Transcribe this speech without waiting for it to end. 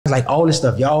like all this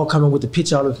stuff. Y'all coming with the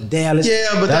picture all of the Dallas.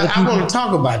 Yeah, but I want to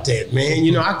talk about that, man.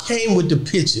 You know, I came with the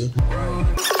picture.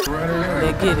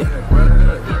 Let's get it.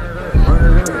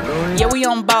 Yeah, we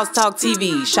on Boss Talk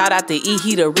TV. Shout out to E.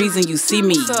 He the reason you see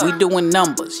me. We doing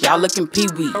numbers. Y'all looking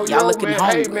pee-wee. Y'all looking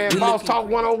hungry. Hey, man, Boss Talk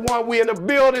 101. We in the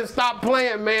building. Stop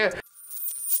playing, man.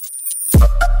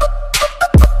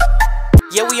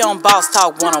 Yeah, we on Boss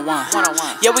Talk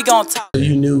 101. Yeah, we gonna talk.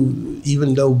 You knew,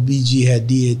 even though BG had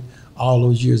did all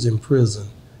those years in prison,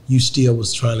 you still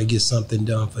was trying to get something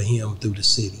done for him through the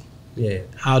city. Yeah.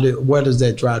 Where does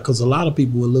that drive? Because a lot of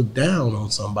people will look down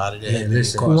on somebody that had been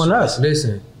incarcerated.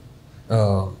 Listen,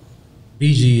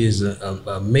 BG is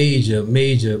a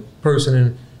major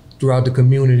person throughout the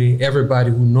community.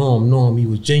 Everybody who know him, he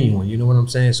was genuine. You know what I'm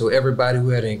saying? So everybody who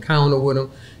had an encounter with him,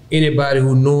 anybody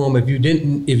who knew him,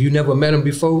 if you never met him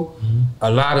before,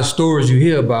 a lot of stories you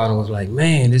hear about him was like,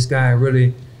 man, this guy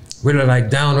really like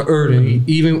down to earth. And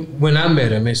even when I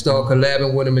met him and started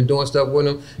collabing with him and doing stuff with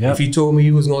him, if he told me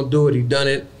he was gonna do it, he done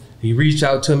it. He reached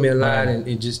out to me a lot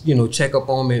and just, you know, check up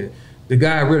on me. The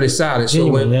guy really solid. So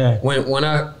when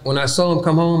I saw him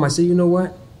come home, I said, you know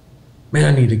what? Man,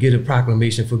 I need to get a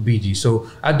proclamation for BG. So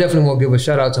I definitely want to give a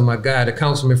shout out to my guy, the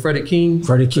Councilman Freddie King.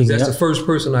 That's the first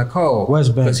person I called.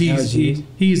 Because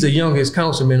he's the youngest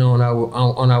councilman on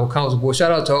our council board.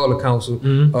 Shout out to all the council,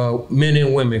 men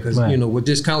and women, because you know, with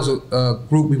this council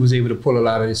group, we was able to pull a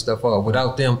lot of this stuff off.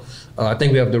 Without them, I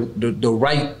think we have the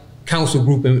right council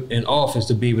group in office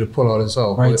to be able to pull all this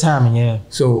off. Right timing, yeah.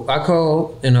 So I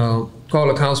called and called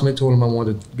the councilman, told him I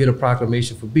wanted to get a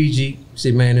proclamation for BG. He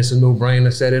said, man, it's a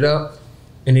no-brainer, set it up.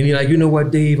 And then he like, you know what,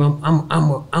 Dave, I'm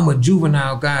a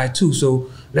juvenile guy too,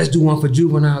 so let's do one for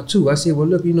juvenile too. I said, well,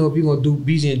 look, you know, if you're gonna do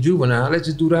BG and juvenile, let's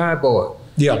just do the highboy.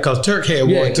 Yeah, because Turk had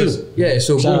one too. Yeah,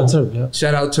 so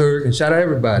shout out Turk and shout out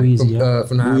everybody from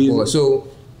the highboy. So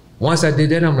once I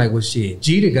did that, I'm like, well, shit,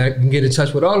 Jeter can get in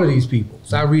touch with all of these people.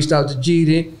 So I reached out to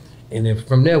Jeter, and then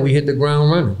from there we hit the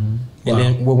ground running. And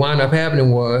then what wound up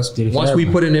happening was, once we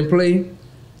put it in play,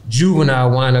 juvenile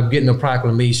wound up getting a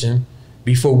proclamation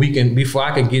before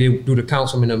I could get it through the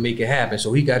councilman and make it happen.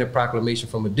 So he got a proclamation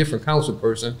from a different council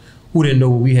person who didn't know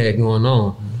what we had going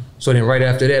on. So then right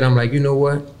after that, I'm like, you know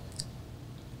what?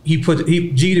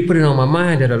 Jeter put it on my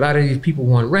mind that a lot of these people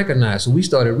weren't recognized. So we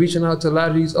started reaching out to a lot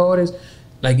of these artists,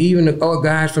 like even the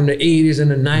guys from the 80s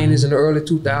and the 90s and the early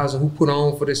 2000s who put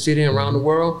on for the city and around the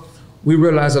world. We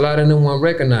realized a lot of them weren't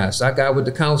recognized. So I got with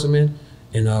the councilman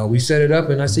and we set it up,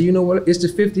 and I said, you know what? It's the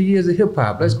 50 years of hip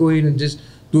hop. Let's go ahead and just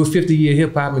do a 50-year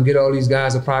hip hop and get all these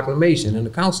guys a proclamation. And the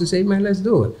council said, man, let's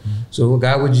do it. So we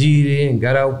got with GD and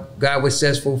got with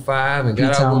Cessful 5 and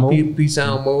got out with P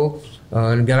Sound Mo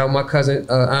and got out with my cousin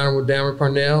Honorable Darren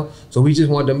Purnell. So we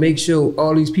just wanted to make sure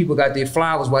all these people got their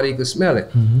flowers while they could smell it.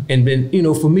 And then, you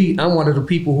know, for me, I'm one of the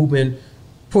people who've been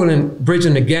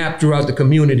bridging the gap throughout the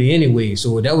community anyway.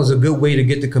 So that was a good way to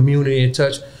get the community in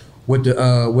touch with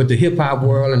the hip hop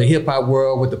world and the hip hop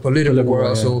world with the political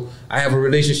world. So I have a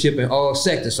relationship in all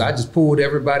sectors. So I just pulled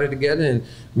everybody together, and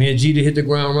me and Jeter hit the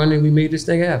ground running. We made this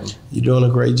thing happen. You're doing a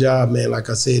great job, man. Like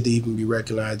I said, to even be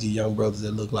recognized, you young brothers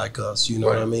that look like us. You know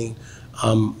what I mean?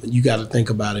 You got to think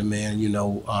about it, man. You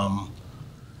know,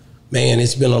 man,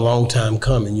 it's been a long time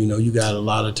coming. You know, you got a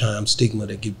lot of time stigma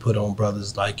that get put on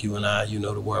brothers like you and I. You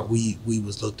know, to where we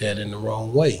was looked at in the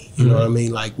wrong way. You know what I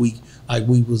mean? Like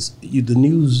the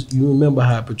news. You remember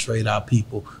how it portrayed our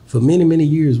people for many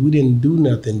years. We didn't do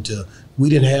nothing we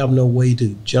didn't have no way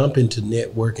to jump into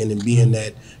networking and being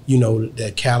that, you know,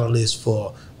 that catalyst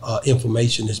for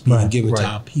information that's being given to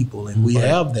our people, and we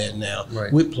have that now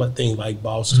with things like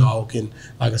Boss Talk and,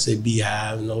 like I said,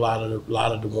 Beehive and a lot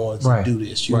of the ones that do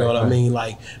this. You know what I mean?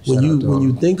 Like when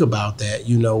you think about that,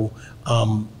 you know,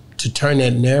 to turn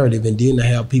that narrative and then to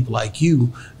have people like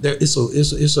you,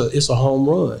 it's a home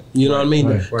run. You know what I mean?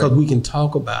 Because we can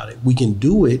talk about it, we can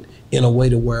do it in a way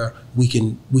to where we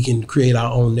can create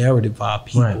our own narrative for our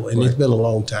people. And it's been a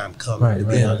long time coming, to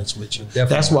be honest with you.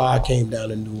 That's why I came down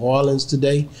to New Orleans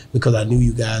today, because I knew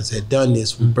you guys had done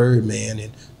this with Birdman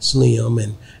and Slim,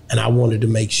 and I wanted to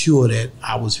make sure that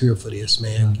I was here for this,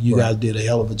 man. You guys did a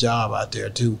hell of a job out there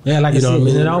too. Yeah, like I said, what I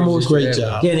mean? it almost great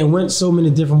job. Yeah, and it went so many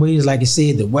different ways. Like I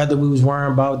said, the weather we was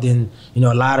worrying about, then, you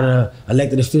know, a lot of the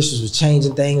elected officials was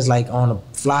changing things, like on the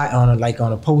on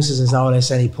the posters and all that,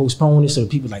 saying they postponed it, so the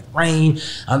people like rain.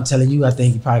 I'm telling you, I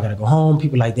think you probably gotta go home.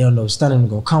 People like, they don't know it's stunning,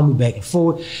 gonna come, we back and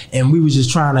forth. And we was just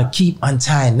trying to keep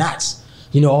untying knots.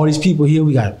 you know, all these people here.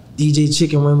 We got DJ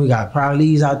Chicken Wing, we got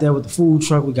Prowlees out there with the food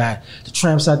truck, we got the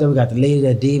Tramps out there, we got the lady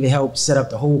that David helped set up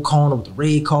the whole corner with the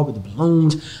red carpet, the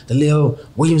balloons, the little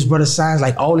Williams Brothers signs,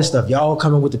 like all this stuff. Y'all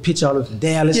coming with the picture all over from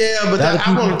Dallas. Yeah, but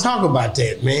I want to talk about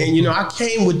that, man. You know, I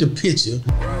came with the picture.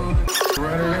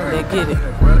 They get it.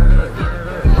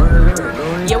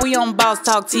 Yeah, we on Boss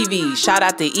Talk TV. Shout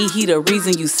out to E. The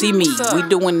reason you see me. We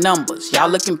doing numbers. Y'all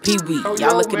looking pee-wee.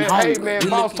 Y'all looking man, hungry. Hey, man,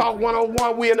 Boss Talk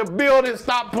 101. We in the building.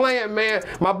 Stop playing, man.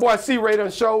 My boy C-Ray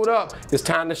done showed up. It's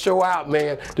time to show out,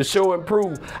 man. The show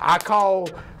improve. I call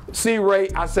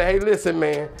C-Ray. I say, hey, listen,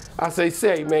 man. I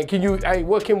say, man,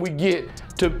 what can we get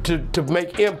to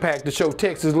make impact to show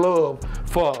Texas love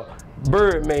for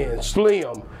Birdman,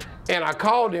 Slim? And I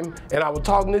called him, and I was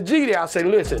talking to G there. I said,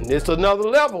 listen, it's another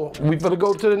level. We finna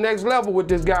go to the next level with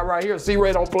this guy right here.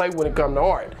 C-Ray don't play when it come to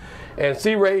art. And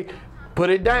C-Ray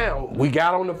put it down. We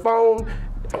got on the phone.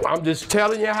 I'm just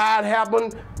telling you how it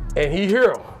happened, and he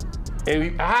here.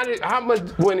 And how much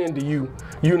went into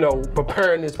you know,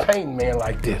 preparing this painting, man,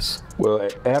 like this? Well,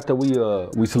 after we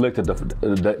selected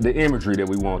the imagery that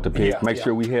we wanted to pick, make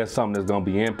sure we had something that's gonna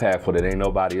be impactful that ain't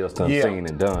nobody else done seen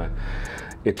and done.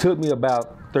 It took me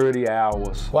about 30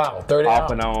 hours. Wow, 30 hours.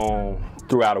 Off and on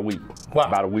throughout a week. Wow.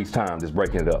 About a week's time, just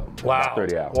breaking it up. Wow. About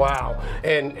 30 hours. Wow.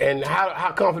 And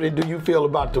how confident do you feel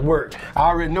about the work? I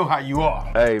already know how you are.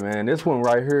 Hey, man, this one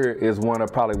right here is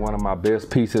probably one of my best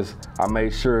pieces. I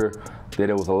made sure that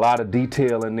there was a lot of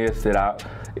detail in this that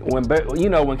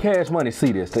when Cash Money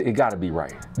see this, it gotta be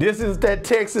right. This is that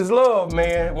Texas love,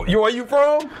 man. Where you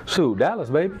from? Shoot, Dallas,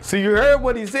 baby. So you heard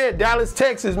what he said, Dallas,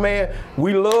 Texas, man.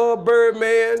 We love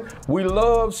Birdman, we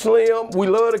love Slim, we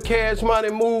love the Cash Money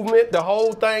movement. The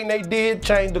whole thing they did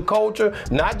changed the culture,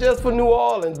 not just for New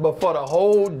Orleans, but for the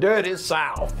whole dirty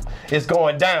South. It's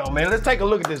going down, man. Let's take a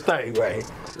look at this thing, right?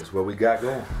 That's what we got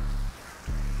going.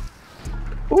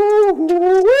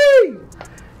 Ooh-wee!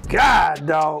 God,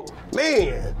 dog.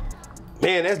 Man,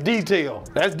 that's detail.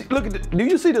 Look at do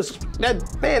you see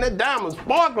that diamond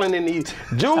sparkling in these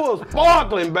jewels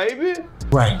sparkling, baby?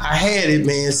 Right. I had it,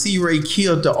 man. C-Ray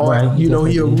killed the art. Right, you know,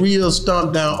 he a real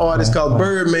stomped down artist called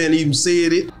Birdman even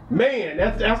said it. Man,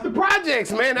 that's the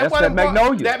projects, man. That's that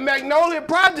Magnolia. That Magnolia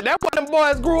project. That's what them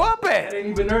boys grew up at. That ain't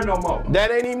even there no more. That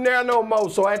ain't even there no more.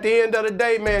 So at the end of the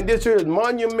day, man, this here is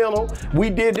monumental. We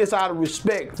did this out of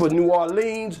respect for New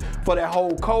Orleans, for that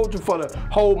whole culture, for the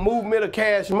whole movement of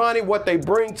Cash Money, what they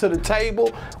bring to the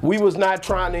table. We was not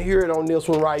trying to hear it on this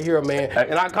one right here, man.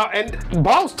 And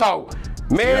Boss Talk.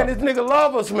 Man, this nigga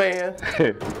love us, man.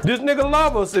 This nigga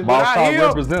love us. Boss Talk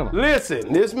represent him.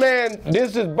 Listen, this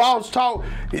is Boss Talk.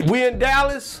 We in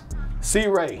Dallas.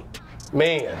 C-Ray,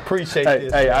 man, appreciate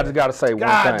this. Hey, I just gotta say one thing.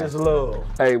 God, this love.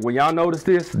 Hey, when y'all notice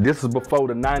this is before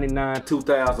the 99,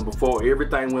 2000, before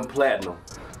everything went platinum.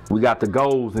 We got the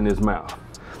golds in his mouth.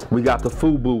 We got the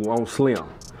FUBU on Slim.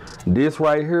 This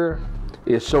right here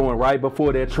is showing right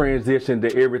before that transition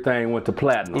that everything went to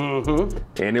platinum.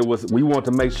 And we want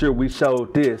to make sure we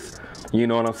showed this, you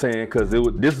know what I'm saying? Because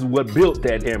this is what built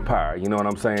that empire, you know what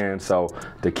I'm saying? So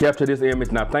to capture this image,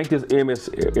 and I think this image,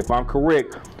 if I'm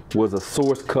correct, was a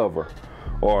source cover.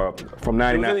 Or from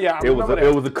 99, it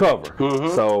was a cover.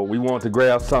 So we wanted to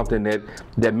grab something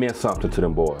that meant something to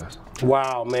them boys.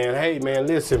 Wow, man. Hey, man,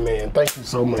 listen, man. Thank you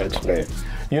so much, man.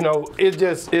 You know,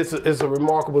 it's a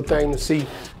remarkable thing to see,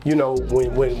 you know,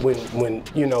 when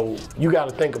you know, you got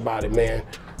to think about it, man.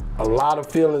 A lot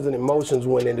of feelings and emotions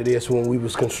went into this when we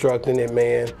was constructing it,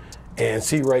 man. And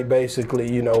C-Ray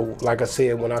basically, you know, like I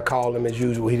said, when I called him as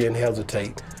usual, he didn't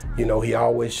hesitate. You know, he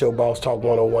always showed Boss Talk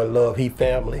 101 love. He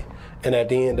family. And at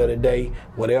the end of the day,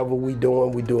 whatever we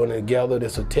doing it together.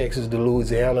 This a Texas to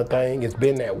Louisiana thing. It's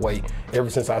been that way ever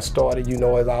since I started. You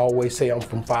know, as I always say, I'm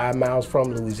from 5 miles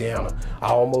from Louisiana. I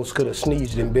almost could have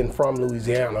sneezed and been from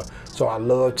Louisiana. So I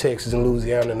love Texas and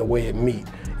Louisiana and the way it meet.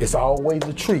 It's always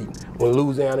a treat when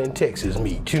Louisiana and Texas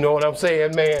meet. You know what I'm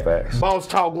saying, man? Facts. Boss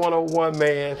Talk 101,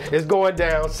 man. It's going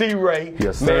down. C-Ray.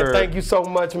 Yes, sir. Man, thank you so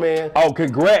much, man. Oh,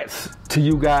 congrats to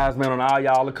you guys, man, on all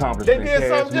y'all accomplishments. They did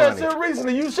something just here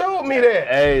recently. You showed me that.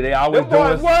 Hey, they always Them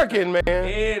boys working, man.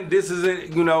 And this is it,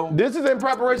 you know. This is in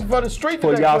preparation for the street.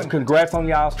 For y'all, congrats on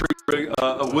y'all street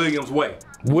Williams Way.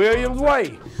 Williams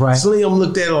Way. Right. Slim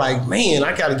looked at it like, man,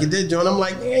 I gotta get that joint. I'm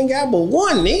like, man, ain't got but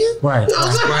one, nigga. Right. You know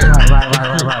what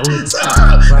I'm Right. saying? So,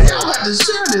 y'all got to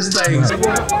share this thing.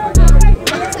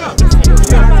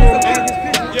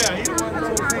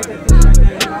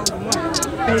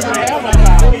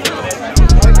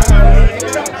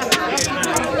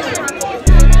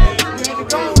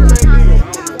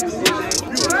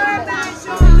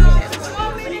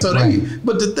 So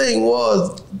but the thing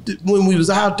was, when we was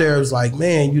out there, it was like,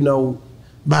 man, you know,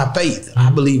 by faith.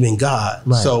 I believe in God.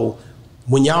 Right. So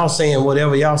when y'all saying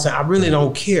whatever y'all saying, I really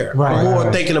don't care. Right, I'm more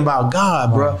right. thinking about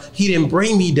God, bro. He didn't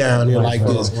bring me down here like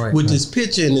this with this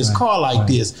picture in this car like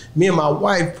this. Me and my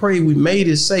wife prayed. We made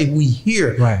it safe. We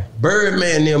here. Right.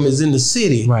 Birdman them is in the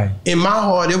city. Right. In my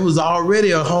heart, it was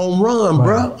already a home run,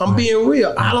 bro. I'm being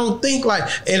real. I don't think like,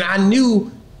 and I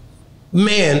knew,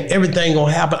 man, everything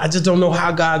gonna happen. I just don't know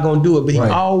how God gonna do it, but he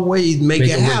always make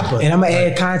it happen. And I'm gonna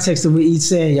add context to what he's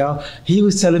saying, y'all. He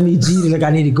was telling me, G, like I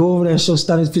need to go over there and show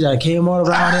Stunner's picture. I came all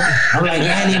around it. I'm like,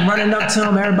 man, he running up to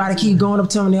him. Everybody keep going up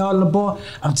to him. They all on the ball.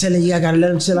 I'm telling you, I gotta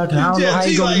let him chill out because I don't know how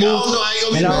he gonna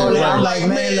move. And all that. I'm like,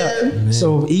 man, look.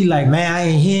 So he like, man, I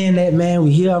ain't hearing that, man.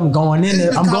 We here. I'm going in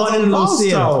there. I'm going in the little city.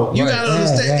 You gotta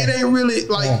understand. It ain't really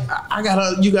like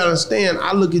you gotta understand.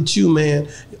 I look at you, man.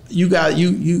 You got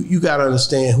to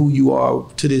understand who you are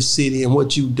to this city and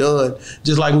what you've done.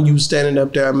 Just like when you were standing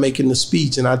up there making the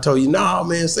speech, and I told you, "Nah,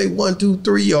 man, say 1, 2,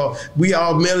 3," or we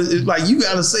all met. It's like you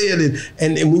got to say it,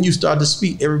 and when you start to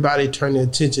speak, everybody turn their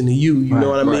attention to you. You know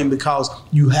what I mean? Because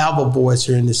you have a voice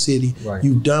here in the city. Right.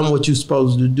 You've done what you're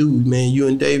supposed to do, man. You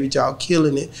and David, y'all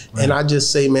killing it. Right. And I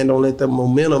just say, man, don't let that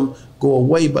momentum go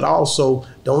away, but also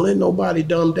don't let nobody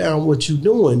dumb down what you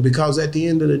doing, because at the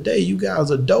end of the day, you guys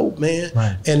are dope, man.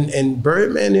 Right. And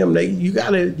Birdman them,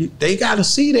 they gotta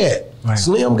see that. Right.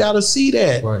 Slim gotta see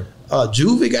that. Right.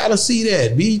 Juvie gotta see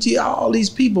that. BG, all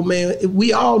these people, man,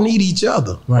 we all need each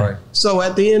other. Right. So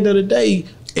at the end of the day,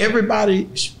 everybody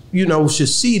should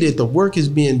see that the work is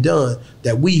being done,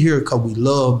 that we here because we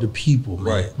love the people,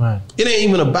 man. Right. It ain't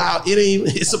even about,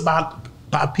 it's about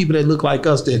people that look like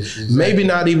us that maybe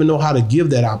not even know how to give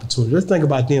that opportunity. Let's think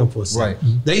about them for a second.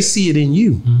 Right. They see it in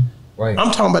you. Right.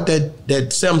 I'm talking about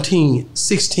that 17,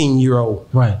 16-year-old.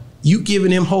 Right. You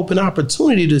giving him hope and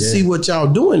opportunity to see what y'all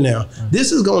doing now. Right.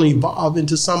 This is going to evolve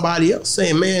into somebody else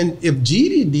saying, man, if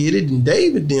GD did it and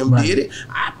David them did it,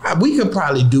 we could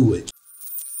probably do it.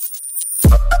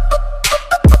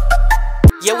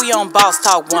 Yeah, we on Boss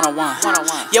Talk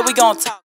 101. Yeah, we gonna talk.